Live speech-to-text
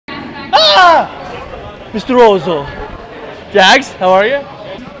Mr. Ozo. Jags, how are you?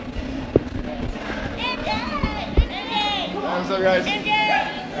 What's up, guys?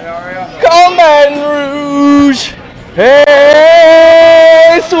 Hey, how are you? Come Baton Rouge.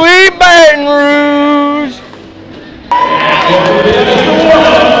 Hey, sweet Baton Rouge.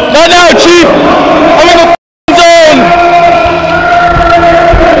 Not now, Chief. I'm in the zone.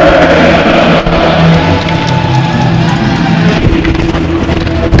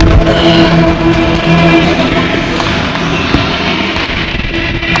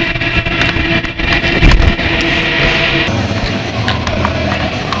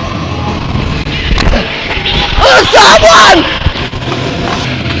 Someone!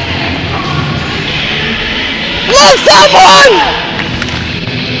 Love someone!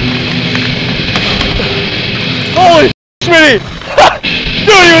 Holy Schmitty!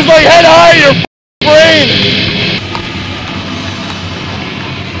 Dude, he was like head high in your brain!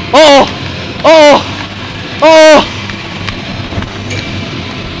 Oh! Oh! Oh!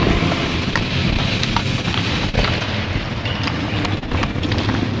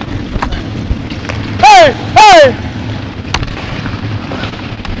 Hey! Hey!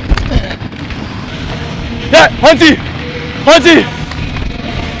 Yeah, Hunty! Hunty!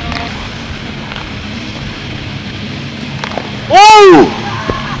 Oh!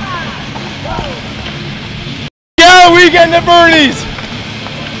 Yeah, we getting the birdies!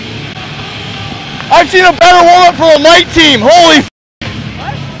 I've seen a better warm-up from a Mike team. Holy f***.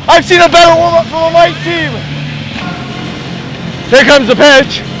 I've seen a better warm-up from a Mike team. Here comes the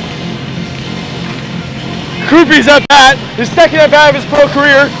pitch. Kroupy's at bat, his second at bat of his pro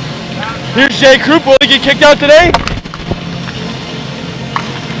career. Here's Jay Kroup. Will he get kicked out today?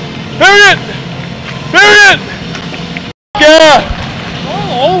 Period! Period! Yeah!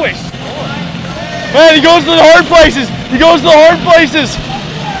 Oh, always. Man, he goes to the hard places. He goes to the hard places.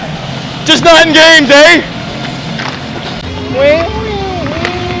 Just not in games, eh? Wing,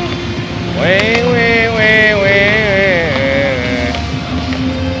 wing, wing, wing, wing.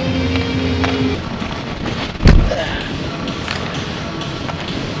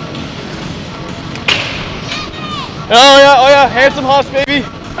 Oh yeah, handsome Haas, baby.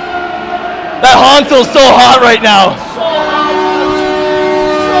 That Hansel's so hot right now.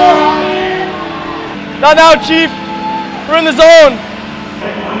 Not now, Chief. We're in the zone.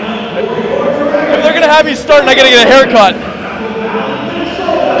 If they're gonna have me starting, I gotta get a haircut.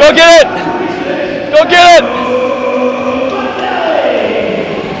 Go get it. Go get it.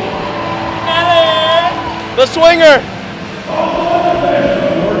 The swinger.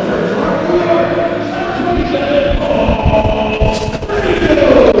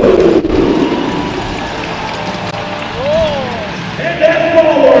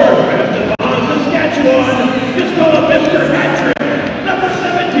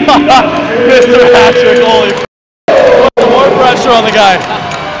 Mr. Patrick, holy more pressure on the guy.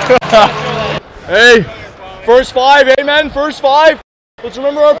 Hey, first five, amen, first five. Let's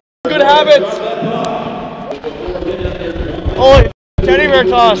remember our good habits. Holy teddy bear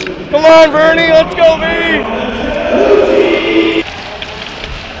toss. Come on, Bernie, let's go, baby.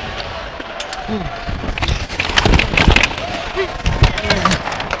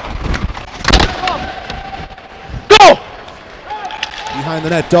 Behind the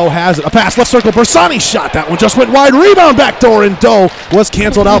net, Doe has it. A pass, left circle, Bersani shot. That one just went wide. Rebound backdoor, and Doe was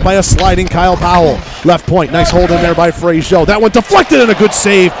canceled out by a sliding Kyle Powell. Left point, nice hold in there by Fregeau. That one deflected and a good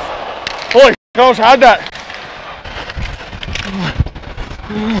save. Holy coach, had that.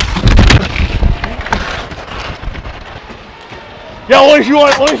 Yeah, only if you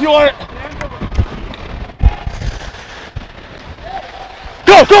want it, only if you want it.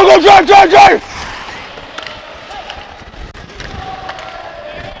 Go, go, go, drive, drive, drive!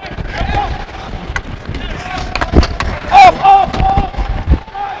 Up, up, up!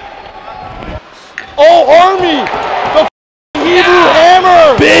 Oh, Army! The Hebrew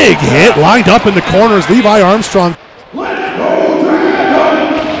hammer! Big hit, lined up in the corners. Levi Armstrong.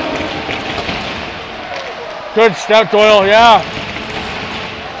 Good step, Doyle, yeah.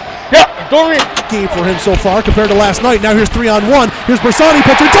 Yeah, Dory. Game for him so far compared to last night. Now here's 3-on-1. Here's Bersani,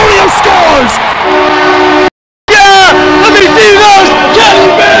 Petronio scores! Yeah! Let me see those teddy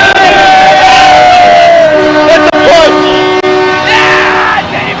bears! That's a push! Yeah!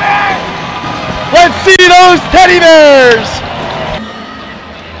 Teddy bears! Let's see those teddy bears!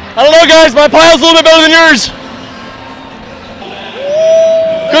 I don't know, guys. My pile's a little bit better than yours.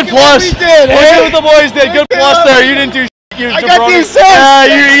 Good plus. We did, Look at what the boys did. Good plus there. You didn't do shit. I got the assist. Yeah,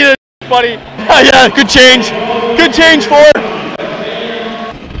 you did, buddy. Yeah, good change. Good change for it.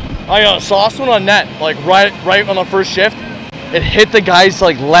 I saw one on net, like right on the first shift. It hit the guy's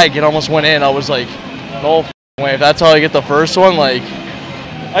like leg. It almost went in. I was like, No way. If that's how I get the first one, like,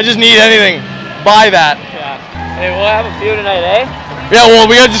 I just need anything. Buy that. Yeah. Hey, we'll have a few tonight, eh? Yeah, well,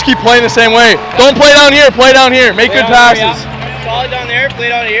 we gotta just keep playing the same way. Don't play down here, play down here. Make good passes. Solid down there, play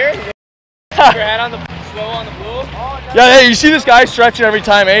down here. Keep your head on the slow on the blue. Yeah, hey, you see this guy stretching every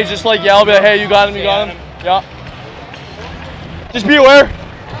time, eh? Just like yell, be like, hey, you got him, you got him. Yeah. Just be aware.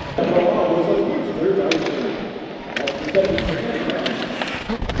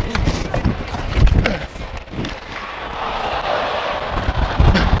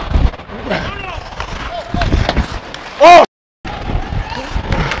 Oh!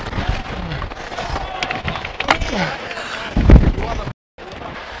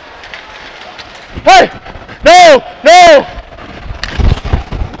 Hey! No! No!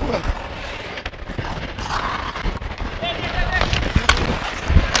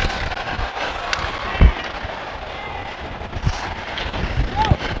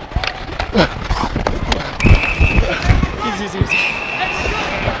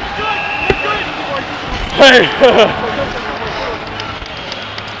 Hey!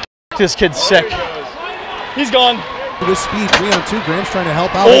 This kid's sick. He's gone. With speed, 3-on-2. Graham's trying to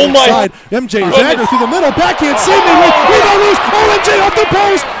help out Oh on the my side. MJ Jagger through the middle. Backhand save me. Rebound loose. Oh, MJ off the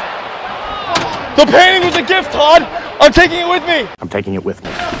post. The painting was a gift, Todd. I'm taking it with me. I'm taking it with me.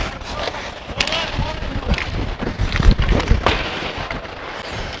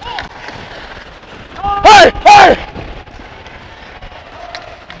 Hey! Hey!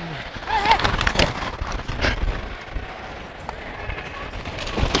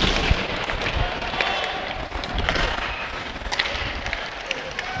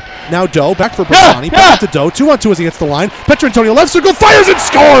 Now Doe, back for Bersani, back to Doe, 2-on-2 as he hits the line. Petrantonio left circle, fires and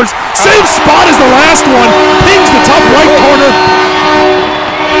scores! Same spot as the last one, pings the top right corner.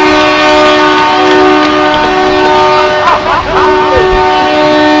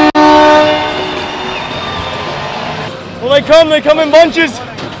 Well, they come in bunches.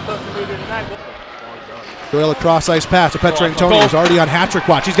 Doyle a cross-ice pass to Petrantonio, who's already on hat-trick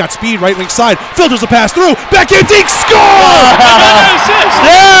watch. He's got speed, right wing side, filters the pass through, backhand deke, score!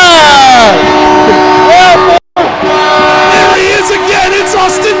 Yeah! There he is again, it's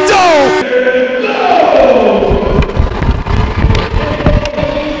Austin Doe!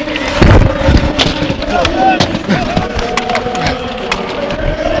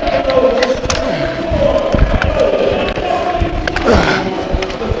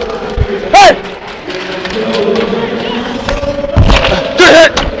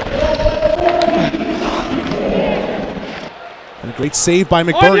 Great save by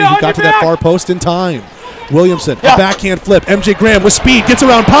McBurney, who got to that far post in time. Williamson, a backhand flip. MJ Graham with speed, gets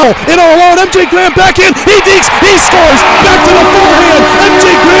around Powell. In all alone, MJ Graham backhand. He dekes, he scores. Back to the forehand.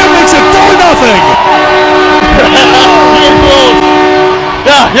 MJ Graham makes it 4-0.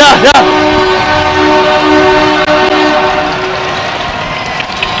 Yeah.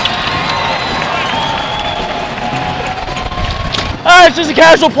 It's just a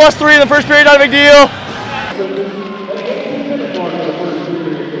casual +3 in the first period, not a big deal.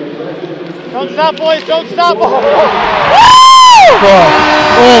 Don't stop, boys, don't stop. Oh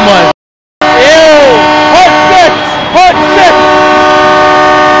my. Ew! Hot stick!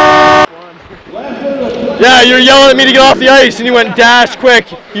 Yeah, you're yelling at me to get off the ice and you went dash quick,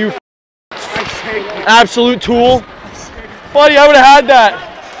 you absolute tool. Buddy, I would have had that.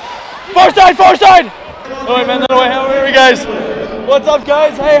 Far side! No way, man, no way. How are you guys? What's up,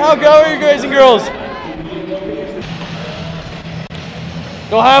 guys? Hey, how are you guys and girls?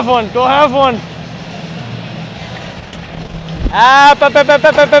 Go have one.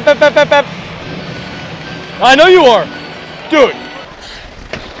 I know you are. Dude.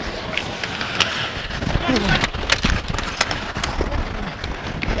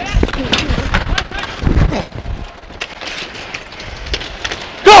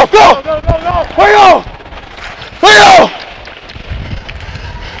 Go! Where you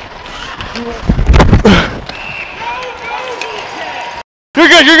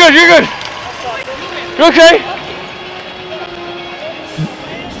go? You're good. You okay?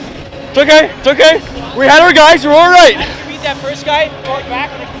 It's okay. We had our guys, we're all right. You beat that first guy, throw it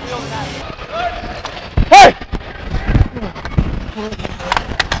back, and I can feel that. Hey!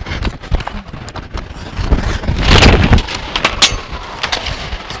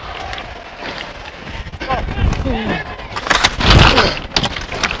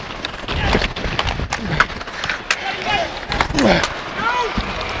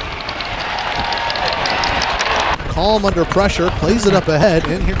 Calm under pressure, plays it up ahead,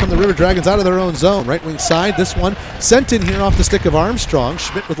 and here come the River Dragons out of their own zone. Right wing side, this one sent in here off the stick of Armstrong.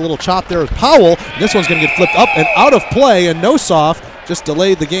 Schmidt with a little chop there with Powell. This one's going to get flipped up and out of play, and Nossoff just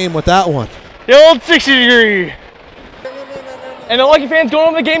delayed the game with that one. The old 60 degree. And the Lucky fans going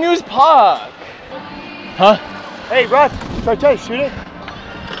over the game use puck. Huh? Hey, Russ, try to shoot it.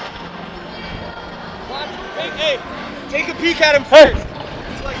 Hey, take a peek at him Hey. first.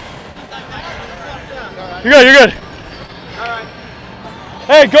 You're good, you're good. All right.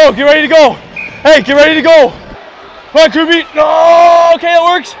 Hey, go, get ready to go. Hey, get ready to go. Come on, Kubi. No, okay, that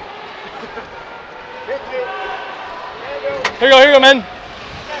works. Here you go, man.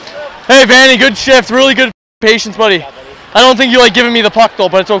 Hey, Vanny, good shift. Really good patience, buddy. I don't think you like giving me the puck, though,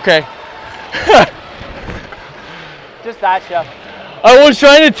 but it's okay. Just that, Chef. I was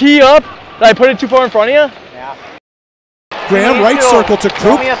trying to tee up. Did I put it too far in front of you? Yeah. Graham, right circle to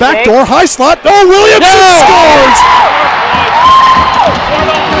Throw Krupp. me a Back fake. door, high slot. Oh, Williamson scores!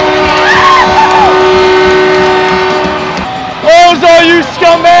 Ozo, you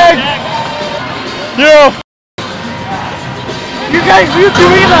scumbag! You guys, you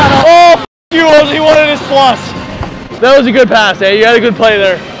doing that? Oh, you, Ozo, he wanted his plus. That was a good pass, eh? You had a good play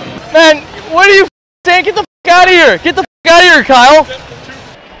there. Man, what are you saying? Get the out of here! Get the out of here, Kyle!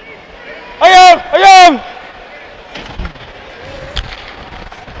 I got him!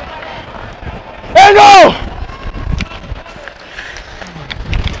 And go!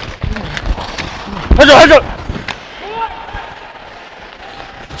 Heads up!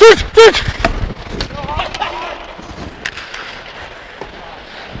 Switch!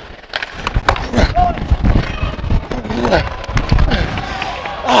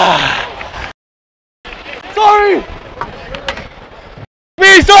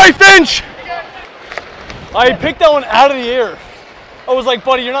 Sorry, Finch! I picked that one out of the air. I was like,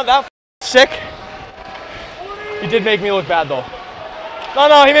 buddy, you're not that sick. He did make me look bad, though.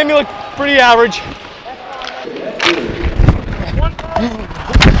 No, he made me look pretty average.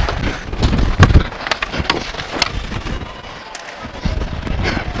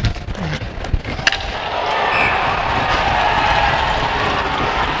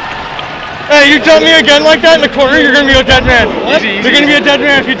 Hey, you dump me again like that in the corner, you're gonna be a dead man. You're gonna be a dead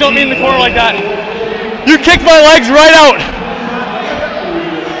man if you dump me in the corner like that. You kicked my legs right out.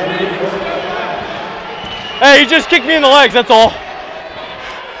 Hey, you just kicked me in the legs, that's all.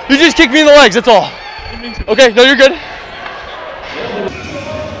 You just kicked me in the legs, that's all. Okay, no, you're good.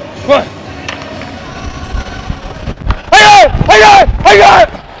 Come on. I got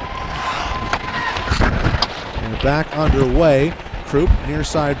it! And back underway. Krupp, near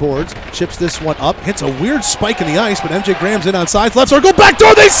side boards, chips this one up, hits a weird spike in the ice, but MJ Graham's in on sides, left circle, back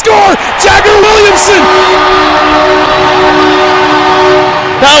door, they score! Jagger Williamson!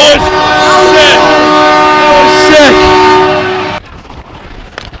 That was sick!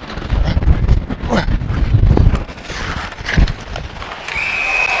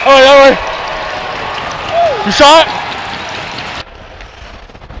 All right. You shot?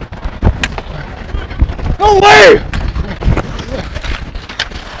 No way!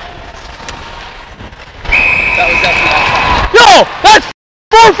 No, that's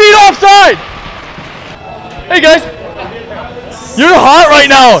 4 feet offside. Hey guys, you're hot right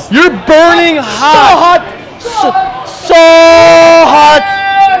now. You're burning hot. So hot.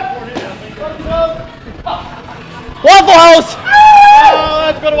 Waffle House. Oh,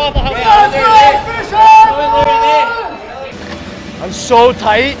 let's go to Waffle House. I'm so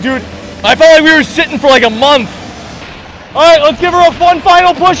tight, dude. I felt like we were sitting for like a month. All right, let's give her a fun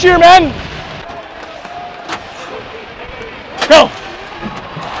final push here, man. Go.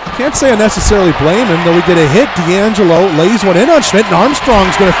 Can't say I necessarily blame him, though we get a hit. D'Angelo lays one in on Schmidt, and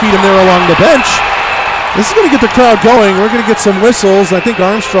Armstrong's going to feed him there along the bench. This is going to get the crowd going. We're going to get some whistles. I think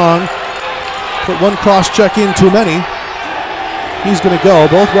Armstrong put one cross-check in too many. He's going to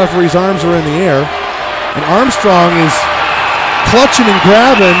go. Both referees' arms are in the air. And Armstrong is clutching and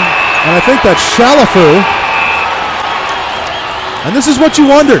grabbing, and I think that's Shalafu. And this is what you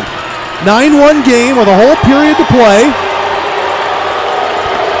wondered. 9-1 game with a whole period to play.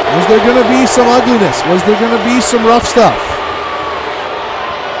 Was there going to be some ugliness? Was there going to be some rough stuff?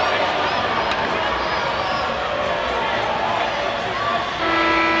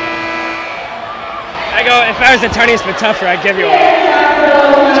 I go, if I was attorney, it's been tougher, I'd give you one.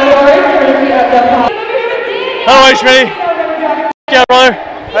 Hello, Schmitty. Yeah, brother.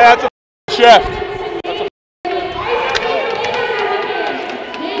 Hey, that's a shift.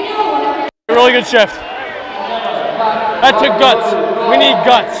 A really good shift. That took guts. We need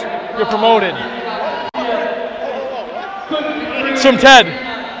guts. You're promoted. It's from Ted.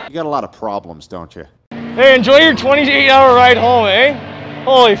 You got a lot of problems, don't you? Hey, enjoy your 28-hour ride home, eh?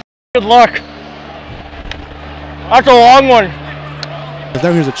 Holy good luck. That's a long one.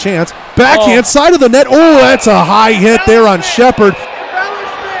 Now here's a chance. Backhand, side of the net. Oh, that's a high hit there on Shepard.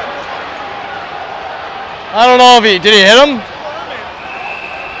 I don't know if did he hit him?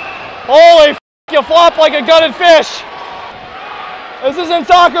 Holy f***, you flop like a gutted fish. This isn't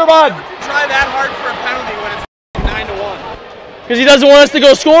soccer, bud. Try that hard for a penalty when it's 9-1. Because he doesn't want us to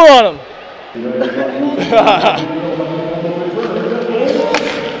go score on him.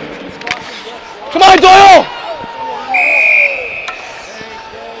 Come on, Doyle!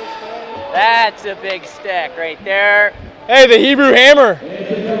 That's a big stick right there. Hey, the Hebrew hammer.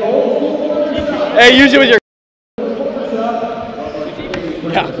 Hey, use it with your.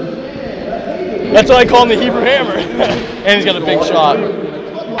 Yeah. That's why I call him the Hebrew hammer. And he's got a big shot.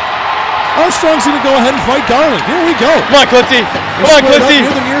 Armstrong's going to go ahead and fight Darling. Here we go. Come on, Clitzy. Come on, Clitzy.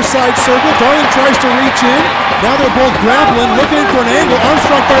 Near the near side circle. Darling tries to reach in. Now they're both grappling, looking for an angle.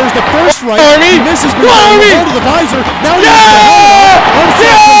 Armstrong fires the first right. Army. He misses Come on, Army. to the visor. Now he Yeah!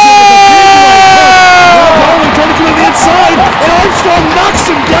 Armstrong comes in with a big right hook. Now Darling trying to get to the inside, and Armstrong knocks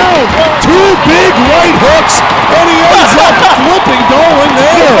him down. Two big right hooks, and he ends up flipping Darling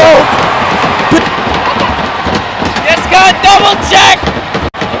there. Discount double check!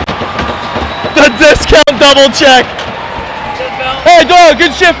 The discount double check. Hey, Doyle,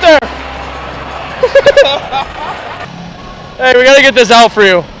 good shift there. Hey, we gotta get this out for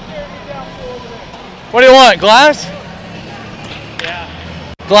you. What do you want? Glass? Yeah.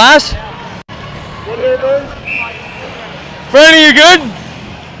 Glass? What here, bird? Franny, you good?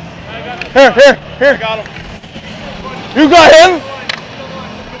 Here. I got him. You got him?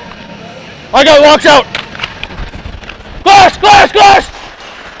 I got locks out. Glass!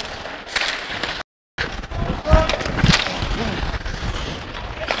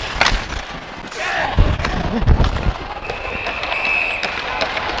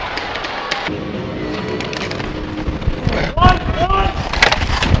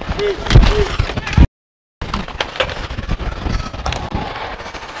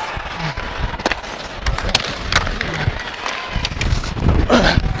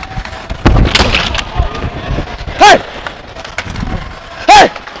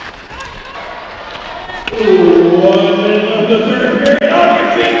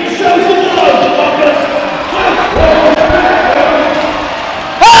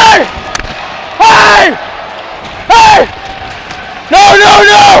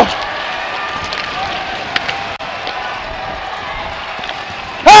 No!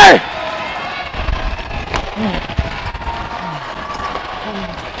 Hey!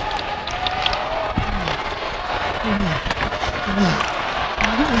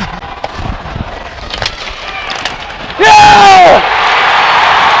 Yeah!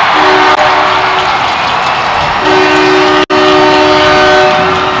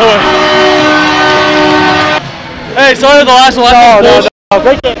 Hey, sorry the last one. No.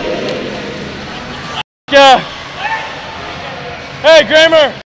 Great game. Yeah. Hey,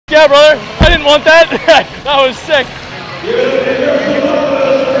 Kramer. Yeah, brother. I didn't want that. That was sick.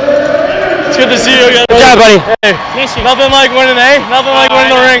 It's good to see you again. Good job, buddy. Hey, nothing like winning, eh? Nothing like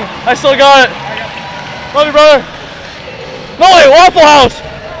winning the ring. I still got it. Love you, brother. No, wait, Waffle House.